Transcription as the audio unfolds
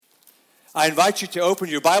I invite you to open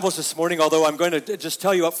your Bibles this morning, although I'm going to just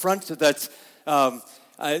tell you up front that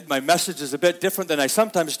my message is a bit different than I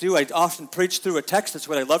sometimes do. I often preach through a text. That's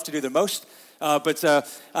what I love to do the most. But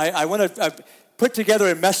I want to put together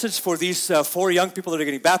a message for these 4 young people that are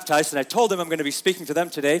getting baptized, and I told them I'm going to be speaking to them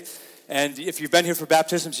today. And if you've been here for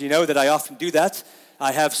baptisms, you know that I often do that.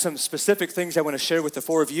 I have some specific things I want to share with the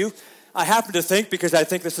 4 of you. I happen to think, because I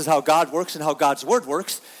think this is how God works and how God's Word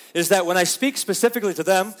works, is that when I speak specifically to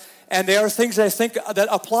them, and there are things that I think that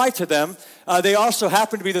apply to them, they also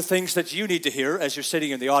happen to be the things that you need to hear as you're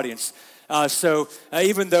sitting in the audience. So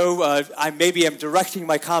even though I maybe am directing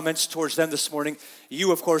my comments towards them this morning,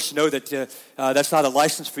 you, of course, know that that's not a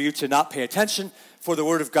license for you to not pay attention, for the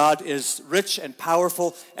Word of God is rich and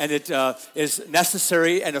powerful, and it is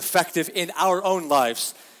necessary and effective in our own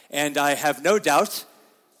lives. And I have no doubt,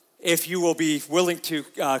 if you will be willing to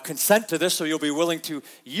consent to this, or you'll be willing to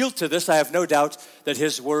yield to this, I have no doubt that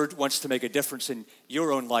His Word wants to make a difference in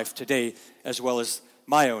your own life today as well as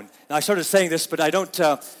my own. Now, I started saying this, but I don't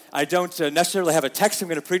necessarily have a text I'm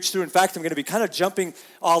going to preach through. In fact, I'm going to be kind of jumping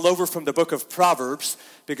all over from the book of Proverbs,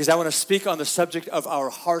 because I want to speak on the subject of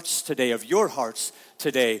our hearts today, of your hearts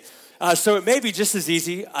today. So it may be just as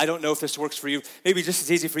easy, I don't know if this works for you, maybe just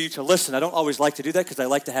as easy for you to listen. I don't always like to do that because I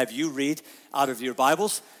like to have you read out of your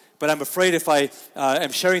Bibles. But I'm afraid if I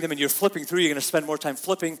am sharing them and you're flipping through, you're going to spend more time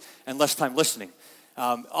flipping and less time listening.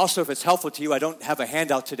 Also, if it's helpful to you, I don't have a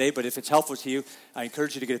handout today, but if it's helpful to you, I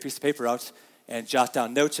encourage you to get a piece of paper out and jot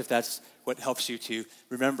down notes if that's what helps you to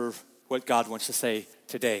remember what God wants to say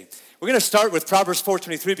today. We're going to start with Proverbs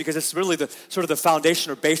 4:23 because it's really the sort of the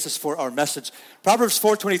foundation or basis for our message. Proverbs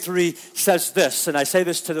 4:23 says this, and I say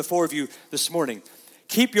this to the 4 of you this morning: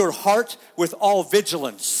 keep your heart with all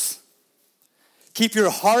vigilance. Keep your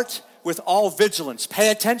heart with all vigilance.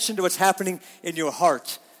 Pay attention to what's happening in your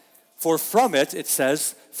heart. For from it, it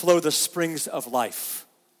says, flow the springs of life.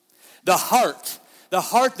 The heart,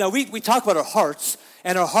 now we talk about our hearts,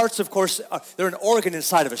 and our hearts, of course, they're an organ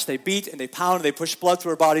inside of us. They beat and they pound and they push blood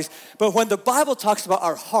through our bodies. But when the Bible talks about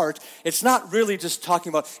our heart, it's not really just talking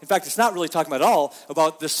about, in fact, it's not really talking about at all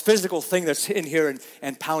about this physical thing that's in here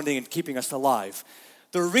and pounding and keeping us alive.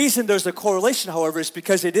 The reason there's a correlation, however, is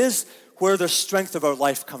because it is where the strength of our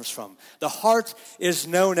life comes from. The heart is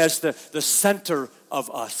known as the center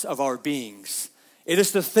of us, of our beings. It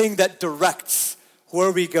is the thing that directs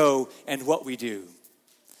where we go and what we do.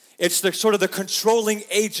 It's the sort of the controlling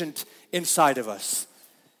agent inside of us.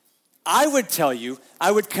 I would tell you,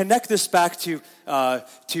 I would connect this back to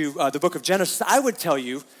the book of Genesis. I would tell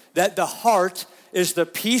you that the heart is the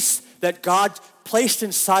piece that God placed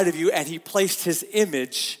inside of you, and He placed His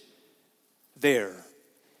image there.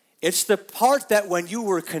 It's the part that when you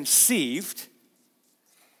were conceived,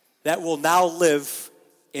 that will now live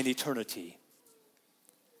in eternity.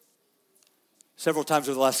 Several times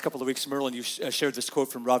over the last couple of weeks, Merlin, you shared this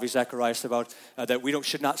quote from Ravi Zacharias about that we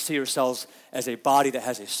should not see ourselves as a body that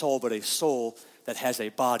has a soul, but a soul that has a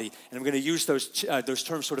body. And I'm going to use those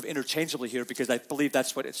terms sort of interchangeably here because I believe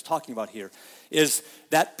that's what it's talking about here, is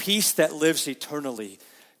that peace that lives eternally.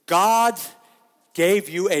 God gave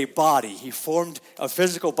you a body. He formed a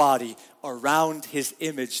physical body around His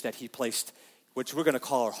image that He placed, which we're going to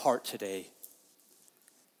call our heart today.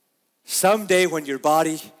 Someday when your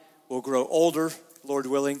body will grow older, Lord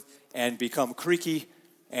willing, and become creaky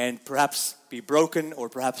and perhaps be broken or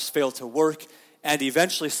perhaps fail to work, and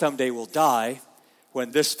eventually someday will die,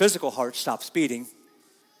 when this physical heart stops beating,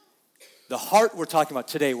 the heart we're talking about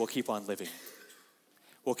today will keep on living,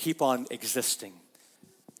 will keep on existing.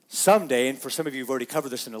 Someday, and for some of you who've already covered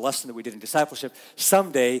this in a lesson that we did in discipleship,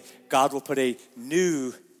 someday God will put a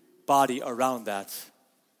new body around that,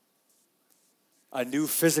 a new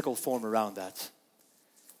physical form around that.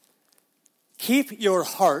 Keep your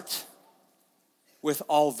heart with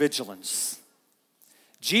all vigilance.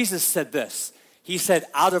 Jesus said this. He said,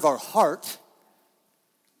 out of our heart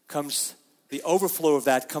comes, the overflow of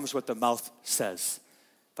that comes what the mouth says.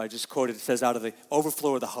 If I just quote it, it says, out of the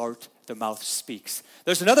overflow of the heart, the mouth speaks.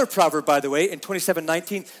 There's another proverb, by the way, in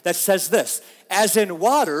 27:19 that says this: as in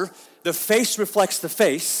water, the face reflects the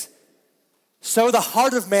face, so the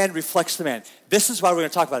heart of man reflects the man. This is why we're going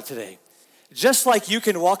to talk about it today. Just like you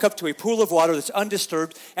can walk up to a pool of water that's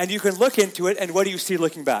undisturbed, and you can look into it, and what do you see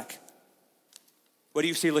looking back? What do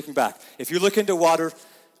you see looking back? If you look into water,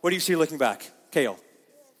 what do you see looking back? Kale.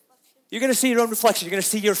 You're going to see your own reflection. You're going to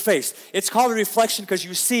see your face. It's called a reflection because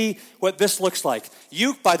you see what this looks like.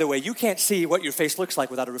 You, by the way, you can't see what your face looks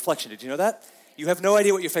like without a reflection. Did you know that? You have no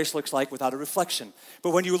idea what your face looks like without a reflection. But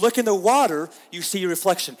when you look in the water, you see your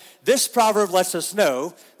reflection. This proverb lets us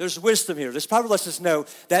know, there's wisdom here. This proverb lets us know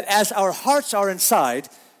that as our hearts are inside,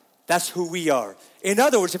 That's who we are. In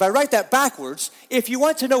other words, if I write that backwards, if you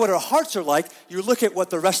want to know what our hearts are like, you look at what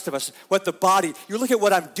the rest of us, what the body, you look at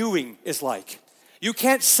what I'm doing is like. You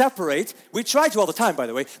can't separate. We try to all the time, by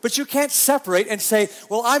the way, but you can't separate and say,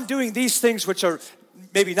 well, I'm doing these things which are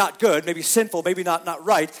maybe not good, maybe sinful, maybe not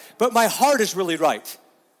right, but my heart is really right.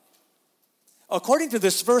 According to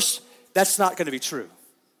this verse, that's not going to be true.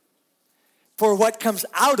 For what comes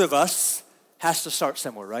out of us has to start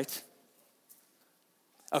somewhere, right?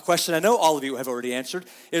 A question I know all of you have already answered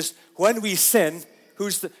is, when we sin,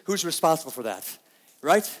 who's responsible for that?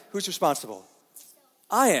 Right? Who's responsible?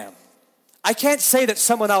 I am. I can't say that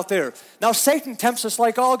someone out there. Now, Satan tempts us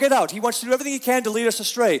like all get out. He wants to do everything he can to lead us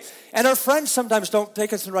astray. And our friends sometimes don't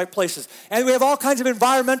take us in the right places. And we have all kinds of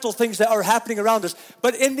environmental things that are happening around us.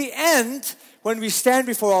 But in the end, when we stand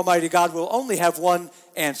before Almighty God, we'll only have one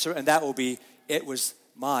answer, and that will be, it was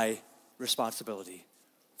my responsibility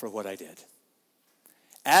for what I did.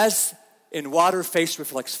 As in water, face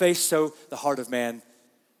reflects face, so the heart of man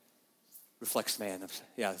reflects man.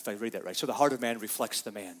 Yeah, if I read that right. So the heart of man reflects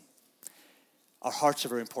the man. Our hearts are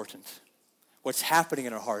very important. What's happening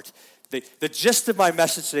in our heart. The gist of my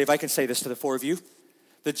message today, if I can say this to the four of you,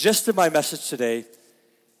 the gist of my message today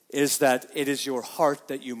is that it is your heart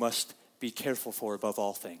that you must be careful for above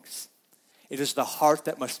all things. It is the heart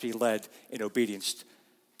that must be led in obedience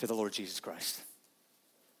to the Lord Jesus Christ.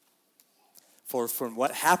 For from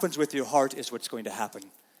what happens with your heart is what's going to happen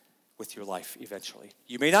with your life eventually.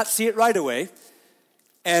 You may not see it right away.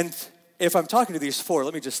 And if I'm talking to these four,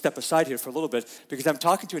 let me just step aside here for a little bit, because I'm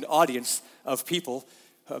talking to an audience of people,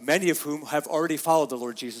 many of whom have already followed the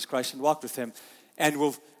Lord Jesus Christ and walked with him, and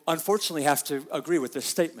will unfortunately have to agree with this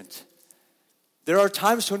statement. There are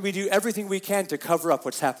times when we do everything we can to cover up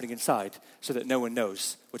what's happening inside so that no one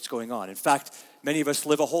knows what's going on. In fact, many of us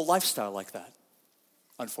live a whole lifestyle like that,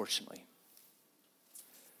 unfortunately.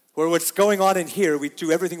 Where what's going on in here, we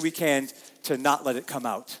do everything we can to not let it come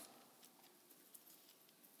out.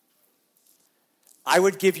 I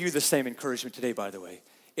would give you the same encouragement today, by the way.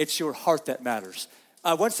 It's your heart that matters.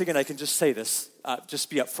 Once again, I can just say this, just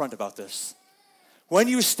be upfront about this. When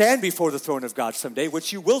you stand before the throne of God someday,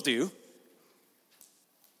 which you will do,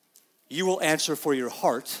 you will answer for your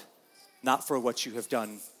heart, not for what you have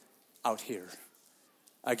done out here.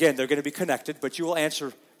 Again, they're going to be connected, but you will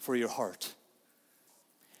answer for your heart.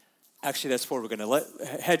 Actually, that's where we're going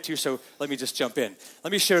to head to, so let me just jump in.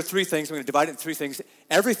 Let me share three things. I'm going to divide it in three things.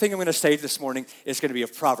 Everything I'm going to say this morning is going to be a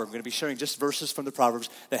proverb. I'm going to be sharing just verses from the Proverbs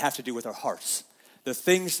that have to do with our hearts, the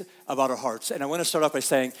things about our hearts. And I want to start off by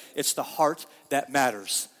saying it's the heart that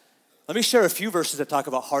matters. Let me share a few verses that talk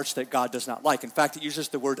about hearts that God does not like. In fact, it uses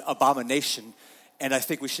the word abomination, and I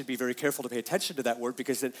think we should be very careful to pay attention to that word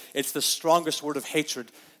because it's the strongest word of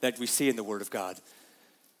hatred that we see in the Word of God.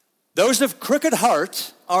 Those of crooked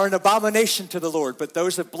heart are an abomination to the Lord, but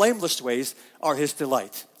those of blameless ways are his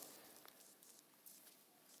delight.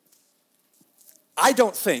 I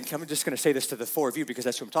don't think, I'm just going to say this to the four of you because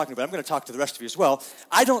that's who I'm talking about. I'm going to talk to the rest of you as well.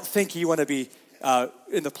 I don't think you want to be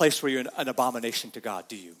in the place where you're an abomination to God,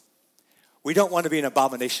 do you? We don't want to be an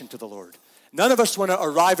abomination to the Lord. None of us want to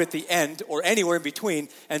arrive at the end or anywhere in between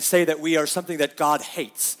and say that we are something that God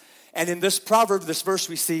hates. And in this proverb, this verse,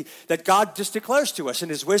 we see that God just declares to us in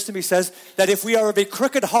his wisdom, he says that if we are of a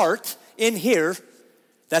crooked heart in here,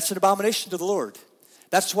 that's an abomination to the Lord.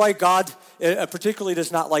 That's why God particularly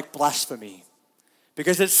does not like blasphemy.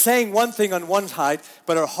 Because it's saying one thing on one side,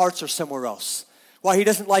 but our hearts are somewhere else. Why he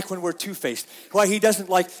doesn't like when we're two-faced. Why he doesn't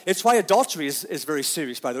like, it's why adultery is very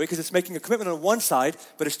serious, by the way, because it's making a commitment on one side,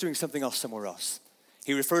 but it's doing something else somewhere else.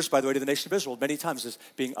 He refers, by the way, to the nation of Israel many times as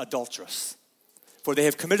being adulterous. For they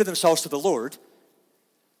have committed themselves to the Lord,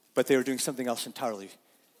 but they are doing something else entirely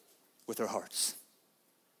with their hearts.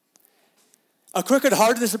 A crooked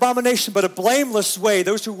heart is abomination, but a blameless way,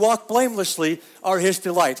 those who walk blamelessly, are his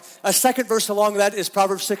delight. A second verse along that is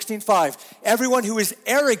Proverbs 16:5. Everyone who is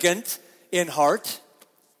arrogant in heart,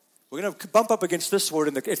 we're going to bump up against this word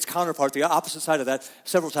and its counterpart, the opposite side of that,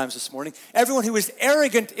 several times this morning. Everyone who is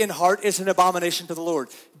arrogant in heart is an abomination to the Lord.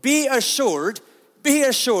 Be assured,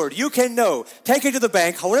 you can know, take it to the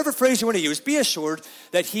bank, whatever phrase you want to use, be assured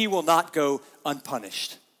that he will not go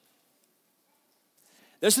unpunished.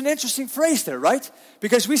 There's an interesting phrase there, right?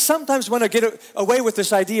 Because we sometimes want to get away with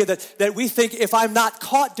this idea that we think if I'm not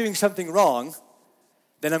caught doing something wrong,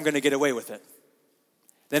 then I'm going to get away with it.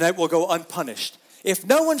 Then I will go unpunished. If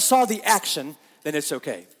no one saw the action, then it's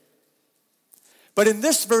okay. But in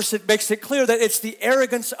this verse, it makes it clear that it's the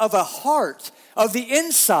arrogance of a heart, of the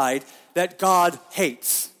inside, that God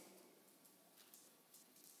hates.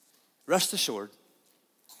 Rest assured,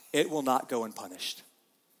 it will not go unpunished.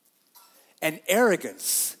 And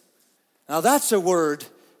arrogance Now that's a word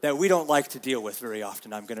that we don't like to deal with very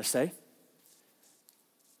often, I'm going to say.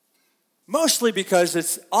 Mostly because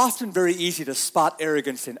it's often very easy to spot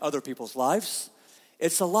arrogance in other people's lives.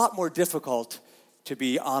 It's a lot more difficult to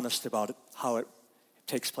be honest about how it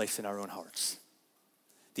takes place in our own hearts.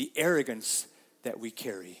 The arrogance that we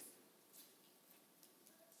carry.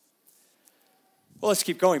 Well, let's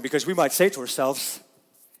keep going, because we might say to ourselves,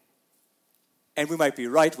 and we might be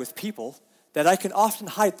right with people, that I can often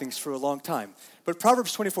hide things for a long time. But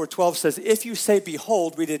Proverbs 24:12 says, if you say,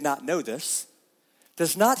 behold, we did not know this,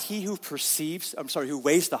 does not he who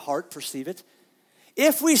weighs the heart perceive it?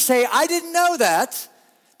 If we say, I didn't know that,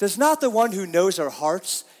 does not the one who knows our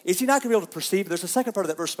hearts, is he not going to be able to perceive? There's a second part of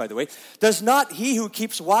that verse, by the way. Does not he who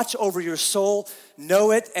keeps watch over your soul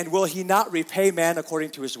know it, and will he not repay man according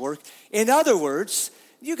to his work? In other words,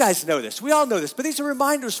 you guys know this. We all know this, but these are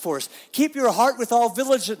reminders for us. Keep your heart with all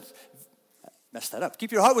vigilance. Messed that up.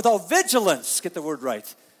 Keep your heart with all vigilance. Get the word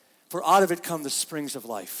right. For out of it come the springs of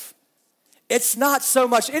life. It's not so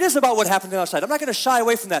much, it is about what happens on the outside. I'm not going to shy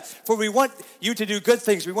away from that, for we want you to do good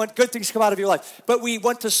things. We want good things to come out of your life. But we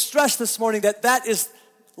want to stress this morning that that is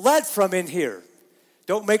led from in here.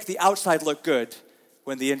 Don't make the outside look good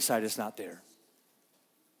when the inside is not there.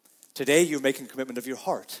 Today, you're making a commitment of your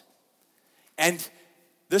heart. And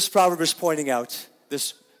this proverb is pointing out,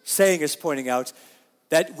 this saying is pointing out,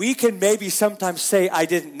 that we can maybe sometimes say, I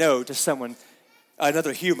didn't know, to someone,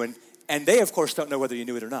 another human, and they, of course, don't know whether you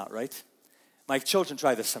knew it or not, right? My children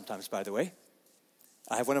try this sometimes, by the way.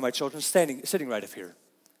 I have one of my children sitting right up here.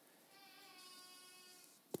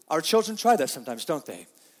 Our children try that sometimes, don't they?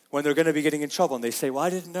 When they're going to be getting in trouble and they say, well, I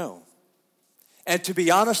didn't know. And to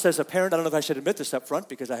be honest, as a parent, I don't know if I should admit this up front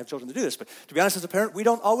because I have children to do this, but to be honest, as a parent, we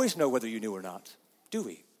don't always know whether you knew or not, do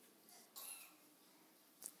we?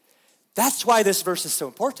 That's why this verse is so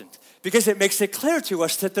important, because it makes it clear to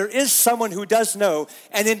us that there is someone who does know,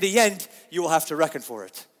 and in the end, you will have to reckon for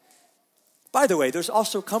it. By the way, there's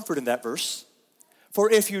also comfort in that verse.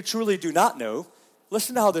 For if you truly do not know,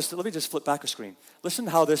 listen to how this, let me just flip back a screen. Listen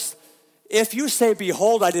to how this, if you say,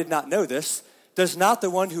 behold, I did not know this, does not the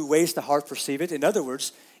one who weighs the heart perceive it? In other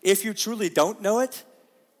words, if you truly don't know it,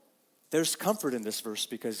 there's comfort in this verse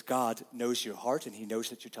because God knows your heart and he knows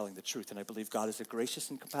that you're telling the truth. And I believe God is a gracious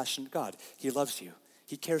and compassionate God. He loves you.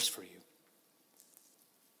 He cares for you.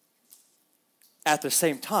 At the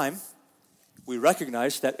same time, we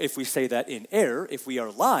recognize that if we say that in error, if we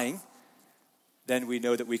are lying, then we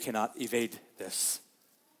know that we cannot evade this.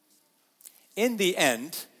 In the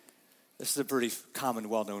end, this is a pretty common,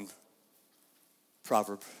 well-known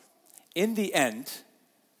proverb. In the end,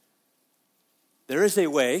 there is a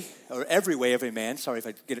way, or every way of a man, sorry if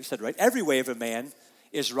I get it said right, every way of a man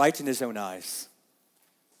is right in his own eyes.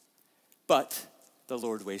 But the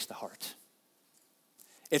Lord weighs the heart.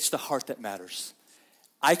 It's the heart that matters.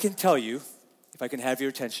 I can tell you, if I can have your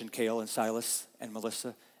attention, Kale and Silas and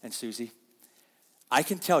Melissa and Susie, I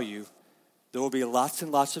can tell you there will be lots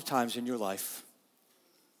and lots of times in your life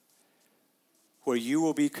where you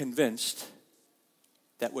will be convinced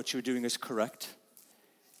that what you're doing is correct,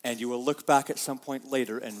 and you will look back at some point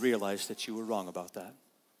later and realize that you were wrong about that.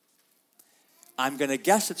 I'm going to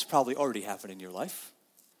guess it's probably already happened in your life,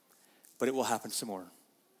 but it will happen some more.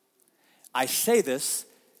 I say this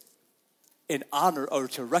in honor or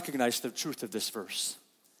to recognize the truth of this verse.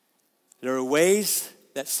 There are ways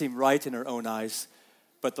that seem right in our own eyes,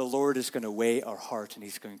 but the Lord is going to weigh our heart and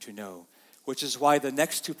he's going to know, which is why the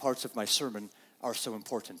next two parts of my sermon are so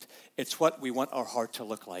important. It's what we want our heart to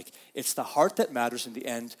look like. It's the heart that matters in the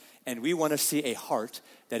end, and we want to see a heart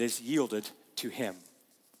that is yielded to him.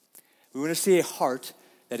 We want to see a heart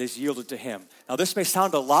that is yielded to him. Now, this may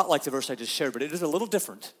sound a lot like the verse I just shared, but it is a little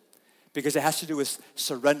different because it has to do with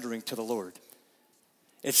surrendering to the Lord.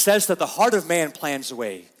 It says that the heart of man plans a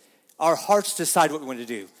way. Our hearts decide what we want to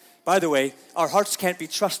do. By the way, our hearts can't be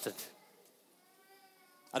trusted.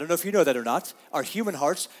 I don't know if you know that or not. Our human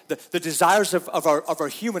hearts, the desires of our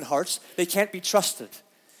human hearts, they can't be trusted.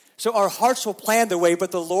 So our hearts will plan the way,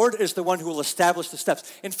 but the Lord is the one who will establish the steps.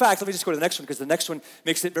 In fact, let me just go to the next one because the next one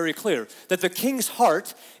makes it very clear that the king's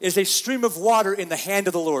heart is a stream of water in the hand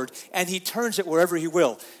of the Lord, and he turns it wherever he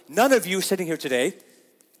will. None of you sitting here today,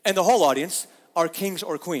 and the whole audience, are kings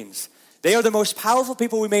or queens. They are the most powerful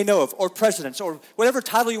people we may know of, or presidents, or whatever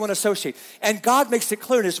title you want to associate. And God makes it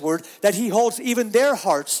clear in his word that he holds even their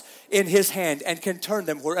hearts in his hand and can turn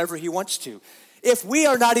them wherever he wants to. If we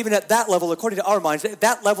are not even at that level, according to our minds, at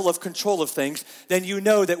that level of control of things, then you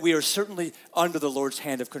know that we are certainly under the Lord's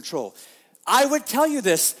hand of control. I would tell you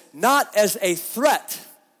this not as a threat.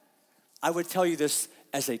 I would tell you this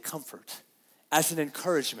as a comfort as an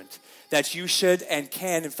encouragement that you should and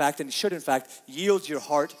can, in fact, and should, in fact, yield your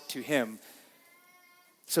heart to him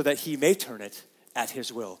so that he may turn it at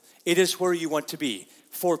his will. It is where you want to be.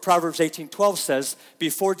 For Proverbs 18:12 says,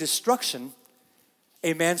 before destruction,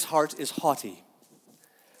 a man's heart is haughty,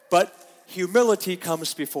 but humility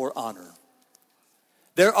comes before honor.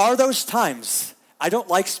 There are those times, I don't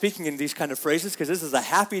like speaking in these kind of phrases because this is a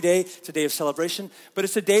happy day, it's a day of celebration, but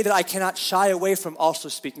it's a day that I cannot shy away from also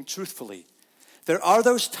speaking truthfully. There are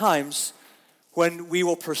those times when we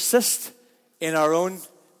will persist in our own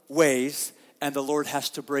ways and the Lord has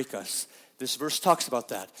to break us. This verse talks about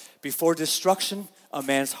that. Before destruction, a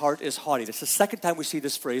man's heart is haughty. That's the second time we see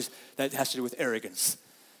this phrase that has to do with arrogance.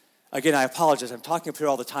 Again, I apologize. I'm talking up here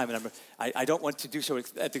all the time, and I don't want to do so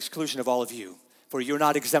at the exclusion of all of you, for you're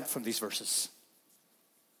not exempt from these verses.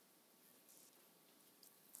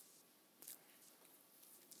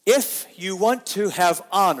 If you want to have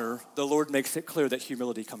honor, the Lord makes it clear that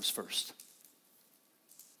humility comes first.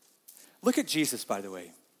 Look at Jesus, by the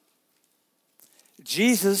way.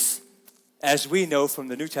 Jesus, as we know from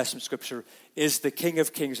the New Testament scripture, is the King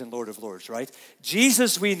of Kings and Lord of Lords, right?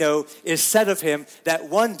 Jesus, we know, is said of him that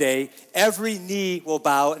one day every knee will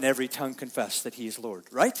bow and every tongue confess that he is Lord,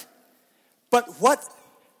 right? But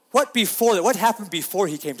what before that? What happened before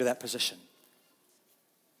he came to that position?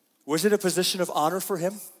 Was it a position of honor for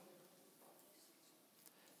him?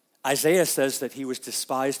 Isaiah says that he was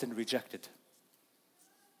despised and rejected.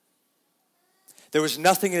 There was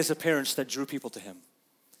nothing in his appearance that drew people to him,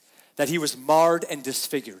 that he was marred and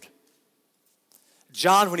disfigured.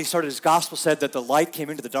 John, when he started his gospel, said that the light came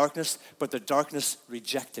into the darkness, but the darkness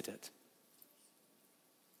rejected it.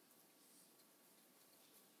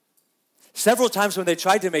 Several times when they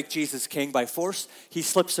tried to make Jesus king by force, he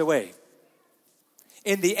slips away.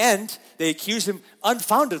 In the end, they accuse him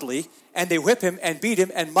unfoundedly, and they whip him and beat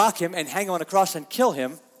him and mock him and hang him on a cross and kill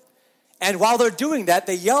him. And while they're doing that,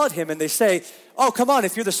 they yell at him and they say, "Oh, come on,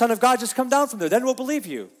 if you're the Son of God, just come down from there, then we'll believe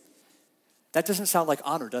you." That doesn't sound like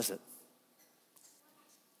honor, does it?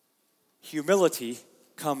 Humility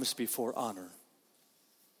comes before honor.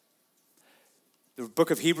 The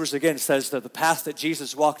book of Hebrews again says that the path that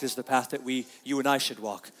Jesus walked is the path that you and I should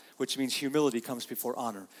walk, which means humility comes before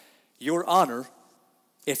honor. Your honor,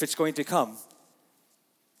 if it's going to come,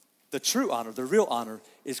 the true honor, the real honor,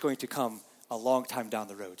 is going to come a long time down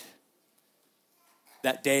the road.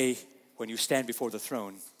 That day when you stand before the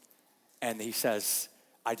throne and he says,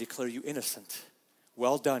 "I declare you innocent.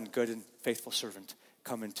 Well done, good and faithful servant.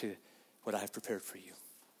 Come into what I have prepared for you."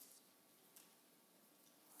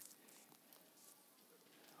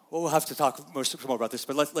 Well, we'll have to talk more about this,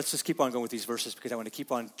 but let's just keep on going with these verses because I want to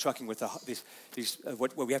keep on trucking with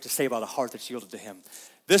what we have to say about a heart that's yielded to him.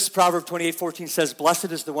 This Proverb 28:14 says,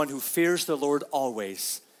 "Blessed is the one who fears the Lord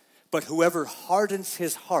always, but whoever hardens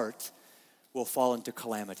his heart will fall into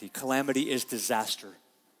calamity." Calamity is disaster.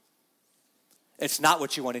 It's not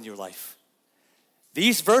what you want in your life.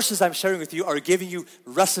 These verses I'm sharing with you are giving you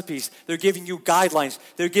recipes. They're giving you guidelines.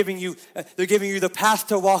 They're giving you the path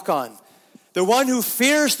to walk on. The one who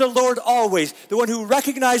fears the Lord always, the one who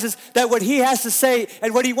recognizes that what he has to say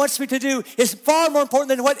and what he wants me to do is far more important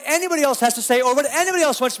than what anybody else has to say or what anybody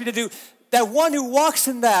else wants me to do. That one who walks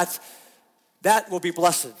in that will be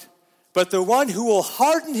blessed. But the one who will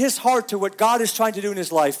harden his heart to what God is trying to do in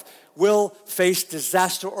his life will face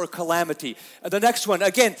disaster or calamity. The next one,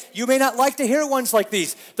 again, you may not like to hear ones like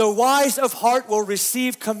these. The wise of heart will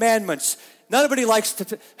receive commandments. Nobody likes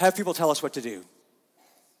to have people tell us what to do.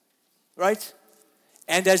 Right?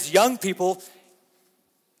 And as young people,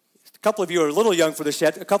 a couple of you are a little young for this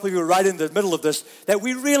yet, a couple of you are right in the middle of this, that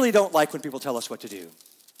we really don't like when people tell us what to do.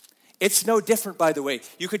 It's no different, by the way.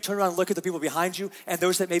 You could turn around and look at the people behind you, and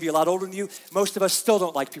those that may be a lot older than you, most of us still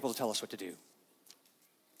don't like people to tell us what to do.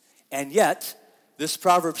 And yet, this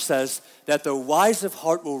proverb says that the wise of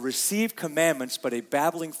heart will receive commandments, but a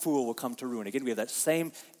babbling fool will come to ruin. Again, we have that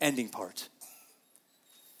same ending part.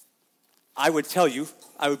 I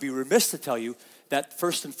would be remiss to tell you that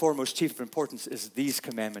first and foremost, chief of importance is these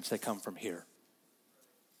commandments that come from here.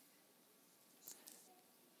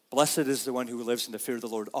 Blessed is the one who lives in the fear of the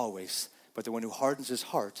Lord always, but the one who hardens his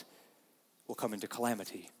heart will come into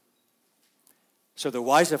calamity. So the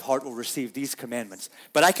wise of heart will receive these commandments.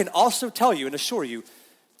 But I can also tell you and assure you,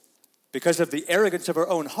 because of the arrogance of our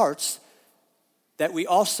own hearts, that we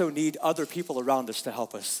also need other people around us to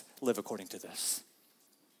help us live according to this.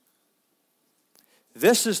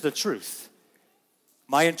 This is the truth.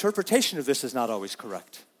 My interpretation of this is not always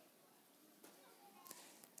correct.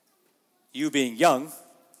 You being young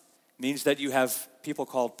means that you have people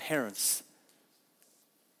called parents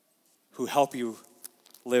who help you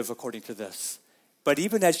live according to this. But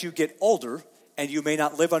even as you get older, and you may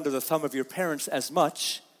not live under the thumb of your parents as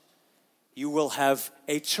much, you will have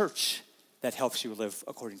a church that helps you live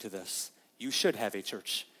according to this. You should have a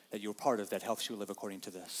church that you're part of that helps you live according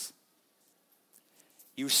to this.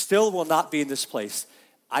 You still will not be in this place.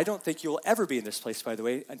 I don't think you'll ever be in this place, by the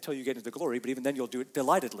way, until you get into the glory, but even then you'll do it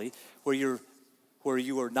delightedly, where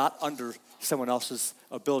you are not under someone else's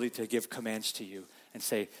ability to give commands to you and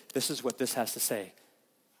say, this is what this has to say.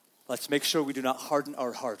 Let's make sure we do not harden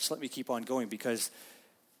our hearts. Let me keep on going, because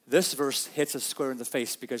this verse hits us square in the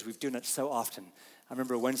face because we've done it so often. I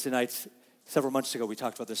remember Wednesday night, several months ago, we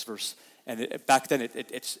talked about this verse, and back then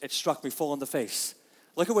it struck me full in the face.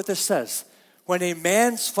 Look at what this says. When a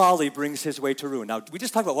man's folly brings his way to ruin. Now, we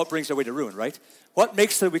just talked about what brings our way to ruin, right? What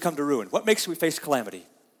makes it we come to ruin? What makes we face calamity?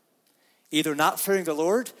 Either not fearing the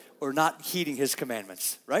Lord or not heeding his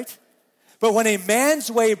commandments, right? But when a man's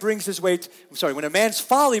folly brings his way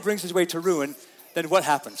to ruin, then what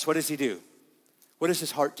happens? What does he do? What does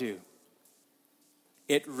his heart do?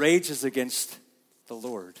 It rages against the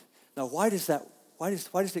Lord. Now, why does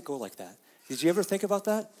it go like that? Did you ever think about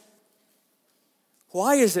that?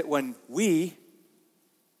 Why is it when we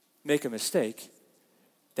make a mistake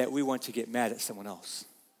that we want to get mad at someone else?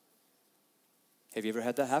 Have you ever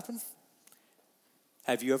had that happen?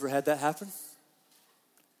 Have you ever had that happen?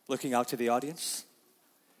 Looking out to the audience.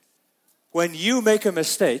 When you make a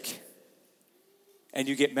mistake and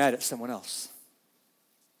you get mad at someone else.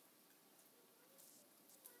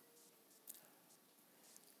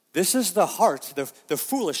 This is the heart, the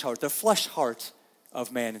foolish heart, the flesh heart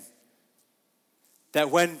of man. That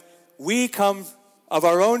when we come of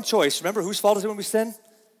our own choice, remember whose fault is it when we sin?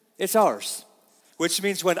 It's ours. Which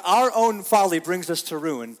means when our own folly brings us to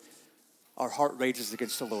ruin, our heart rages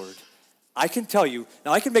against the Lord. I can tell you,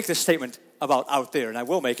 now I can make this statement about out there, and I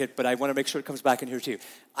will make it, but I want to make sure it comes back in here too.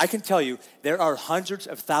 I can tell you there are hundreds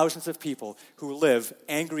of thousands of people who live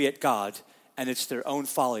angry at God, and it's their own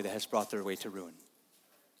folly that has brought their way to ruin.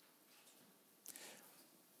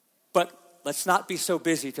 But let's not be so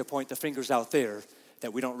busy to point the fingers out there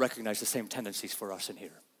that we don't recognize the same tendencies for us in here.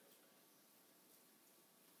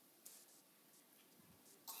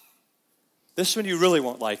 This one you really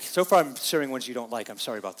won't like. So far I'm sharing ones you don't like. I'm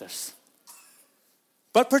sorry about this.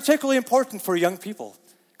 But particularly important for young people,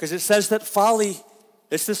 because it says that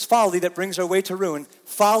it's this folly that brings our way to ruin.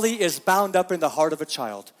 Folly is bound up in the heart of a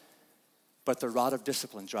child, but the rod of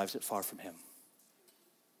discipline drives it far from him.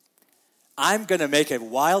 I'm going to make a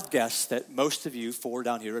wild guess that most of you four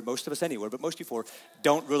down here, and most of us anywhere, but most of you four,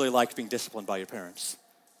 don't really like being disciplined by your parents.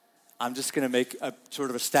 I'm just going to make a sort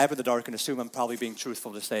of a stab in the dark and assume I'm probably being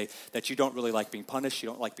truthful to say that you don't really like being punished, you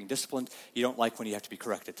don't like being disciplined, you don't like when you have to be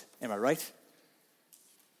corrected. Am I right?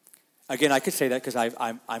 Again, I could say that because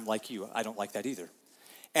I'm like you. I don't like that either.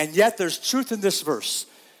 And yet there's truth in this verse,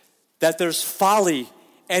 that there's folly.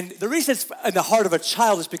 And the reason it's in the heart of a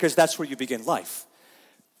child is because that's where you begin life.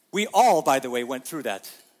 We all, by the way, went through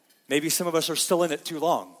that. Maybe some of us are still in it too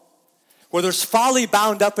long. Where there's folly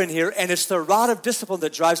bound up in here, and it's the rod of discipline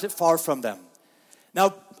that drives it far from them.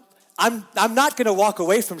 Now, I'm not going to walk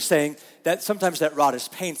away from saying that sometimes that rod is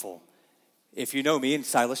painful. If you know me, and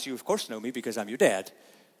Silas, you of course know me because I'm your dad,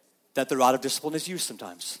 that the rod of discipline is used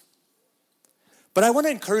sometimes. But I want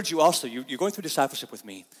to encourage you also, you're going through discipleship with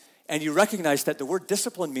me, and you recognize that the word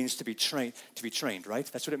discipline means to be trained, right?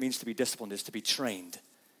 That's what it means to be disciplined, is to be trained.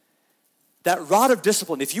 That rod of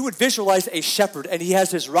discipline, if you would visualize a shepherd and he has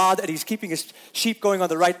his rod and he's keeping his sheep going on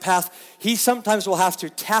the right path, he sometimes will have to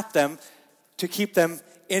tap them to keep them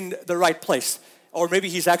in the right place. Or maybe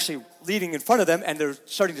he's actually leading in front of them and they're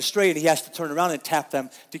starting to stray and he has to turn around and tap them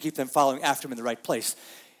to keep them following after him in the right place.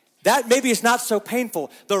 That maybe is not so painful.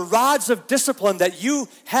 The rods of discipline that you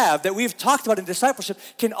have, that we've talked about in discipleship,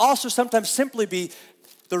 can also sometimes simply be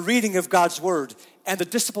the reading of God's word and the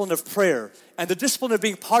discipline of prayer and the discipline of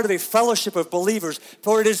being part of a fellowship of believers.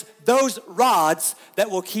 For it is those rods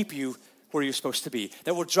that will keep you where you're supposed to be,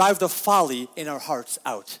 that will drive the folly in our hearts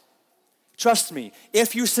out. Trust me,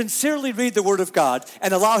 if you sincerely read the Word of God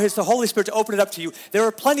and allow the Holy Spirit to open it up to you, there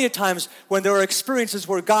are plenty of times when there are experiences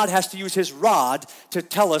where God has to use His rod to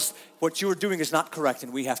tell us what you are doing is not correct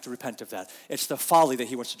and we have to repent of that. It's the folly that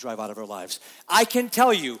He wants to drive out of our lives. I can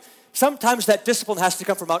tell you, sometimes that discipline has to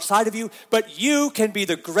come from outside of you, but you can be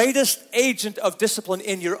the greatest agent of discipline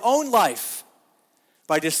in your own life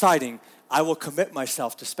by deciding, I will commit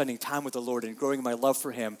myself to spending time with the Lord and growing my love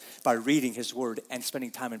for Him by reading His Word and spending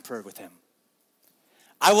time in prayer with Him.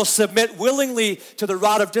 I will submit willingly to the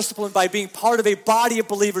rod of discipline by being part of a body of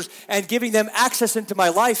believers and giving them access into my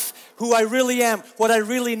life, who I really am, what I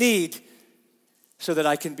really need, so that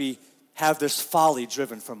I can have this folly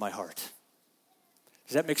driven from my heart.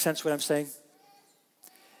 Does that make sense what I'm saying?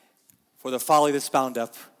 For the folly that's bound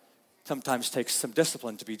up sometimes takes some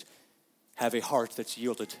discipline to have a heart that's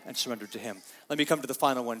yielded and surrendered to him. Let me come to the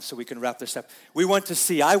final one so we can wrap this up. I want to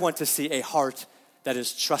see a heart that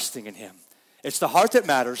is trusting in him. It's the heart that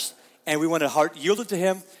matters, and we want a heart yielded to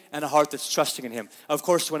him and a heart that's trusting in him. Of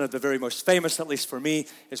course, one of the very most famous, at least for me,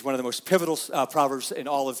 is one of the most pivotal proverbs in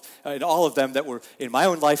all of them that were in my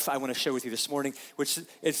own life. I want to share with you this morning, which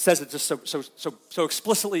it says it just so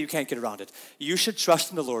explicitly you can't get around it. You should trust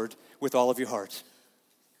in the Lord with all of your heart,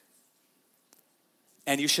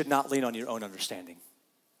 and you should not lean on your own understanding.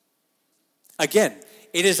 Again,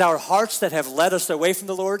 it is our hearts that have led us away from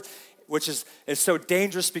the Lord, which is so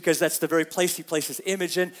dangerous because that's the very place he places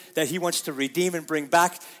image in, that he wants to redeem and bring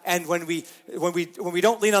back. And when we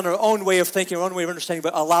don't lean on our own way of thinking, our own way of understanding,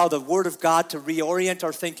 but allow the Word of God to reorient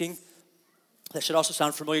our thinking, that should also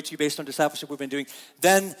sound familiar to you based on discipleship we've been doing,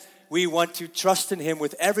 then we want to trust in him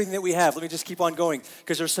with everything that we have. Let me just keep on going,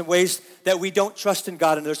 because there's some ways that we don't trust in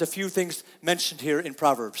God, and there's a few things mentioned here in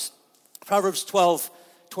Proverbs. Proverbs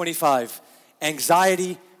 12:25.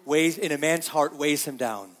 Anxiety weighs in a man's heart weighs him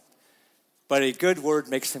down, but a good word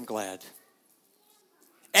makes him glad.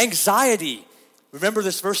 Anxiety. Remember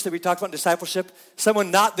this verse that we talked about in discipleship?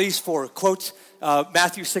 Someone not these four. Quote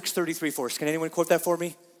Matthew 6:33 for us. Can anyone quote that for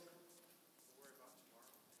me?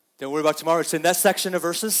 Don't worry about tomorrow. It's in that section of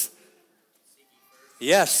verses.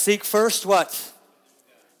 Yes, seek first what?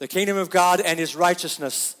 The kingdom of God and his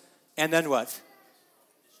righteousness. And then what?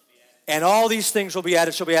 And all these things shall be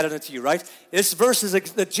added unto you, right? This verse is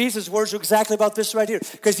Jesus' words are exactly about this right here.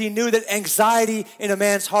 Because he knew that anxiety in a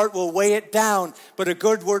man's heart will weigh it down, but a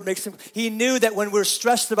good word makes him. He knew that when we're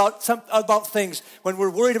stressed about things, when we're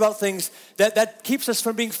worried about things, that keeps us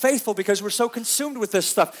from being faithful because we're so consumed with this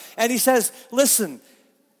stuff. And he says, listen,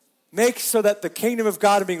 make so that the kingdom of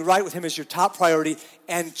God and being right with him is your top priority,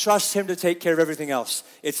 and trust him to take care of everything else.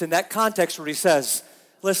 It's in that context where he says,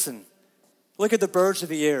 listen, look at the birds of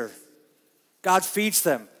the air. God feeds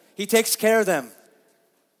them. He takes care of them.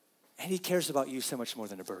 And he cares about you so much more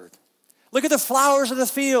than a bird. Look at the flowers of the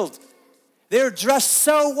field. They're dressed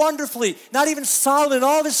so wonderfully. Not even Solomon in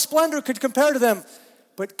all of his splendor could compare to them.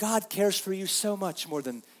 But God cares for you so much more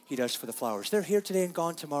than he does for the flowers. They're here today and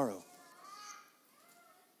gone tomorrow.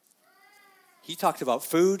 He talked about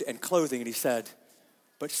food and clothing, and he said,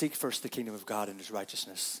 but seek first the kingdom of God and his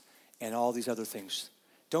righteousness and all these other things.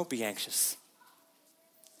 Don't be anxious.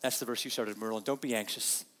 That's the verse you started, Merlin. Don't be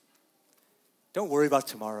anxious. Don't worry about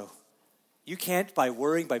tomorrow. You can't, by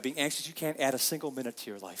worrying, by being anxious, you can't add a single minute to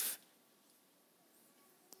your life.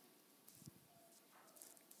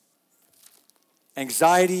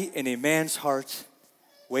 Anxiety in a man's heart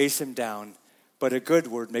weighs him down, but a good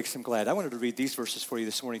word makes him glad. I wanted to read these verses for you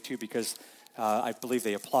this morning too, because I believe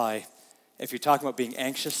they apply. If you're talking about being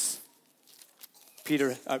anxious,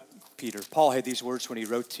 Paul had these words when he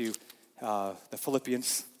wrote to the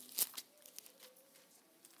Philippians.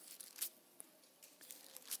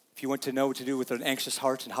 If you want to know what to do with an anxious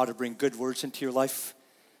heart and how to bring good words into your life,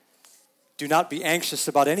 do not be anxious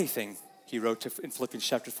about anything, he wrote in Philippians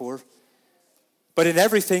chapter 4. But in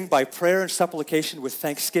everything, by prayer and supplication with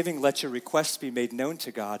thanksgiving, let your requests be made known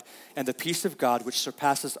to God, and the peace of God, which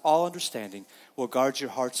surpasses all understanding, will guard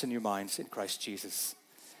your hearts and your minds in Christ Jesus.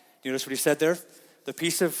 You notice what he said there? The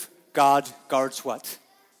peace of God guards what?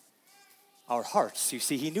 Our hearts. You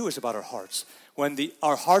see, he knew it was about our hearts. When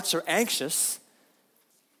our hearts are anxious,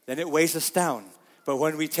 then it weighs us down. But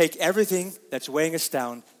when we take everything that's weighing us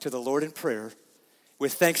down to the Lord in prayer,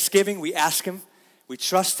 with thanksgiving, we ask him, we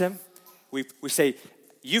trust him, we say,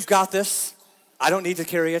 you've got this, I don't need to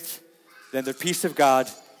carry it, then the peace of God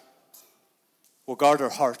will guard our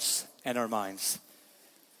hearts and our minds.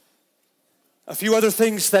 A few other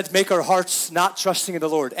things that make our hearts not trusting in the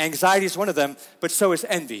Lord. Anxiety is one of them, but so is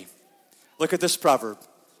envy. Look at this proverb.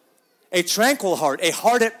 A tranquil heart, a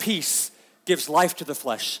heart at peace, gives life to the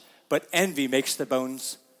flesh, but envy makes the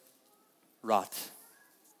bones rot.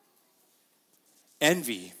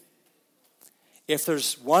 Envy. If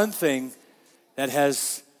there's one thing that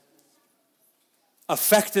has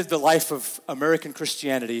affected the life of American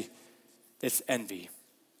Christianity, it's envy.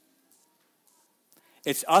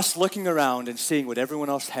 It's us looking around and seeing what everyone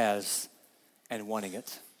else has and wanting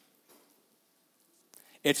it.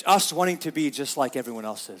 It's us wanting to be just like everyone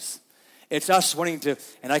else is. It's us wanting to,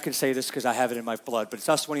 and I can say this because I have it in my blood, but it's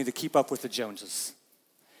us wanting to keep up with the Joneses.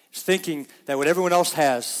 It's thinking that what everyone else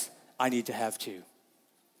has, I need to have too.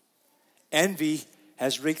 Envy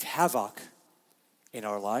has wreaked havoc in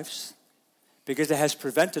our lives because it has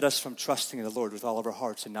prevented us from trusting in the Lord with all of our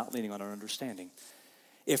hearts and not leaning on our understanding.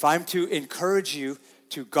 If I'm to encourage you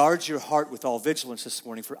to guard your heart with all vigilance this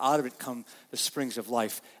morning, for out of it come the springs of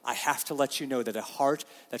life. I have to let you know that a heart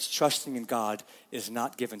that's trusting in God is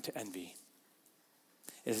not given to envy.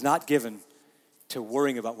 It is not given to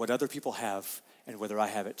worrying about what other people have and whether I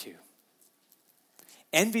have it too.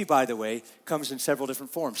 Envy, by the way, comes in several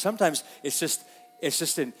different forms. Sometimes it's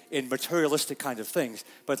just in materialistic kind of things.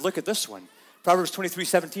 But look at this one. Proverbs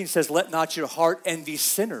 23:17 says, "Let not your heart envy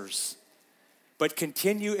sinners, but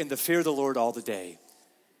continue in the fear of the Lord all the day."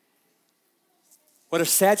 What a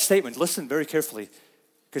sad statement. Listen very carefully,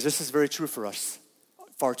 because this is very true for us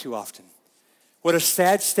far too often. What a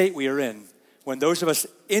sad state we are in when those of us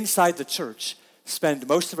inside the church spend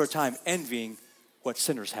most of our time envying what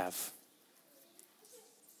sinners have.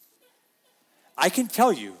 I can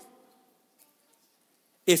tell you,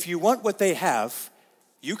 if you want what they have,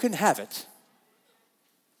 you can have it.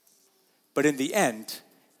 But in the end,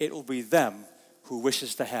 it will be them who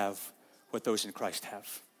wishes to have what those in Christ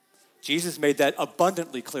have. Jesus made that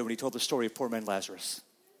abundantly clear when he told the story of poor man Lazarus.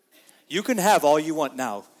 You can have all you want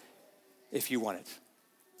now if you want it.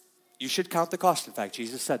 You should count the cost, in fact.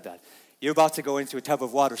 Jesus said that. You're about to go into a tub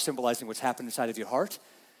of water symbolizing what's happened inside of your heart.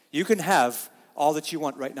 You can have all that you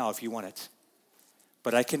want right now if you want it.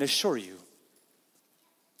 But I can assure you,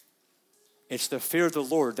 it's the fear of the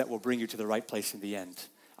Lord that will bring you to the right place in the end.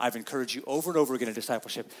 I've encouraged you over and over again in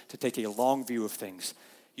discipleship to take a long view of things.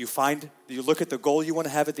 You look at the goal you want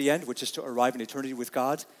to have at the end, which is to arrive in eternity with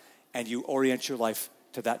God, and you orient your life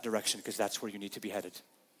to that direction because that's where you need to be headed.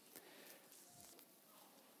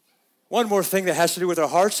 One more thing that has to do with our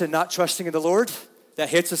hearts and not trusting in the Lord that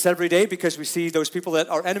hits us every day because we see those people that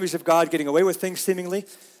are enemies of God getting away with things seemingly.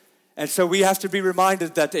 And so we have to be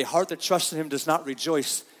reminded that a heart that trusts in him does not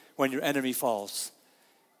rejoice when your enemy falls.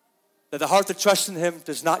 That the heart that trusts in him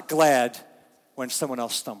does not glad when someone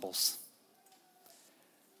else stumbles.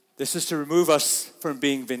 This is to remove us from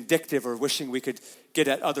being vindictive or wishing we could get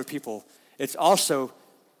at other people. It's also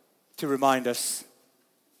to remind us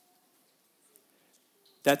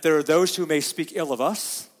that there are those who may speak ill of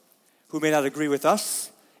us, who may not agree with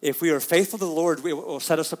us. If we are faithful to the Lord, it will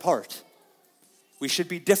set us apart. We should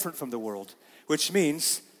be different from the world, which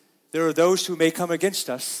means there are those who may come against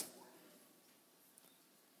us.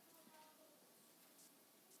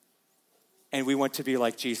 And we want to be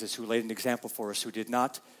like Jesus, who laid an example for us, who did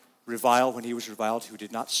not revile when he was reviled, who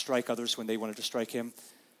did not strike others when they wanted to strike him,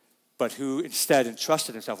 but who instead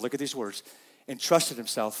entrusted himself, look at these words, entrusted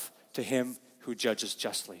himself to him who judges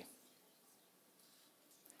justly.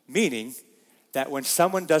 Meaning that when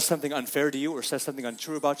someone does something unfair to you or says something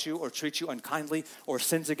untrue about you or treats you unkindly or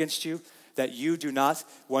sins against you, that you do not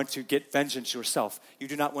want to get vengeance yourself. You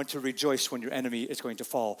do not want to rejoice when your enemy is going to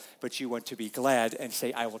fall, but you want to be glad and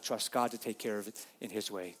say, I will trust God to take care of it in his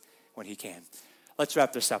way when he can. Let's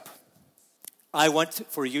wrap this up. I want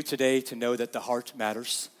for you today to know that the heart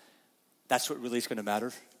matters. That's what really is going to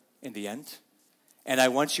matter in the end. And I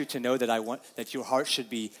want you to know that your heart should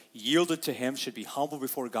be yielded to him, should be humble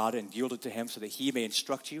before God and yielded to him so that he may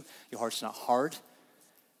instruct you. Your heart's not hard.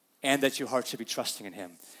 And that your heart should be trusting in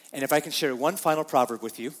him. And if I can share one final proverb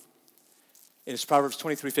with you, it is Proverbs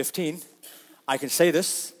 23:15. I can say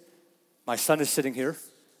this. My son is sitting here,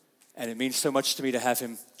 and it means so much to me to have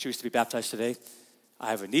him choose to be baptized today.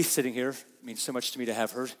 I have a niece sitting here. It means so much to me to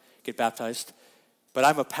have her get baptized. But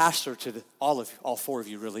I'm a pastor to all four of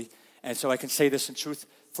you, really. And so I can say this in truth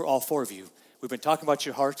for all four of you. We've been talking about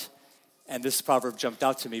your heart, and this proverb jumped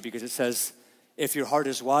out to me because it says, if your heart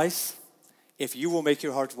is wise, if you will make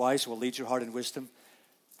your heart wise, will lead your heart in wisdom,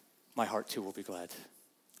 my heart too will be glad.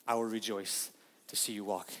 I will rejoice to see you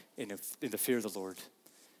walk in the fear of the Lord,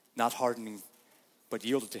 not hardening, but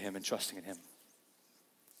yielded to him and trusting in him.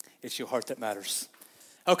 It's your heart that matters.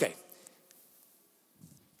 Okay,